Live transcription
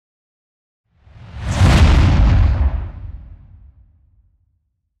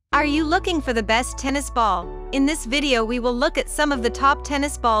Are you looking for the best tennis ball? In this video we will look at some of the top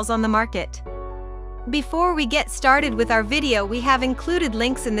tennis balls on the market. Before we get started with our video, we have included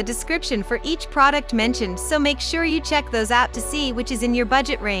links in the description for each product mentioned, so make sure you check those out to see which is in your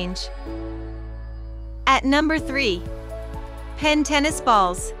budget range. At number 3. PENN Tennis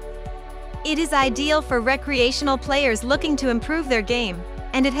Balls. It is ideal for recreational players looking to improve their game,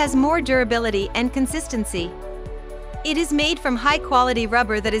 and it has more durability and consistency. It is made from high-quality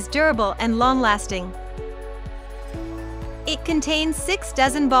rubber that is durable and long-lasting. It contains 6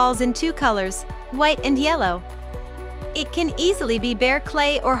 dozen balls in 2 colors, white and yellow. It can easily be bare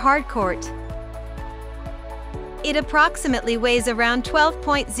clay or hard court. It approximately weighs around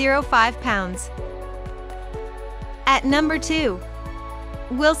 12.05 pounds. At number 2.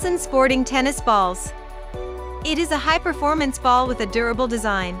 Wilson Sporting Tennis Balls. It is a high-performance ball with a durable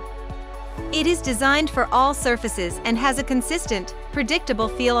design. It is designed for all surfaces and has a consistent, predictable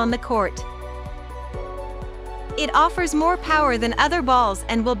feel on the court. It offers more power than other balls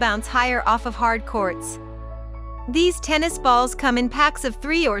and will bounce higher off of hard courts. These tennis balls come in packs of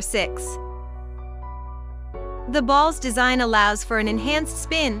 3 or 6. The ball's design allows for an enhanced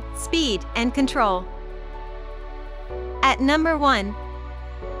spin, speed, and control. At number 1.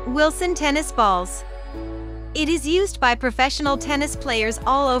 Wilson Tennis Balls. It is used by professional tennis players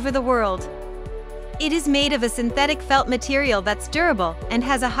all over the world. It is made of a synthetic felt material that's durable and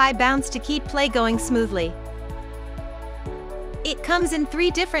has a high bounce to keep play going smoothly. It comes in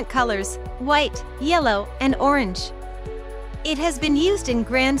 3 different colors: white, yellow, and orange. It has been used in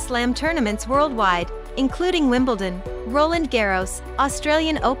Grand Slam tournaments worldwide, including Wimbledon, Roland Garros,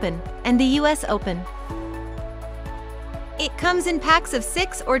 Australian Open, and the US Open. It comes in packs of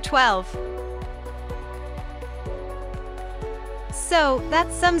 6 or 12. So,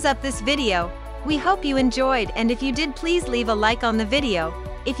 that sums up this video. We hope you enjoyed, and if you did, please leave a like on the video.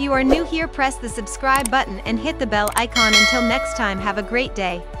 If you are new here, press the subscribe button and hit the bell icon. Until next time, have a great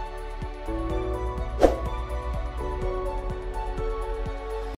day.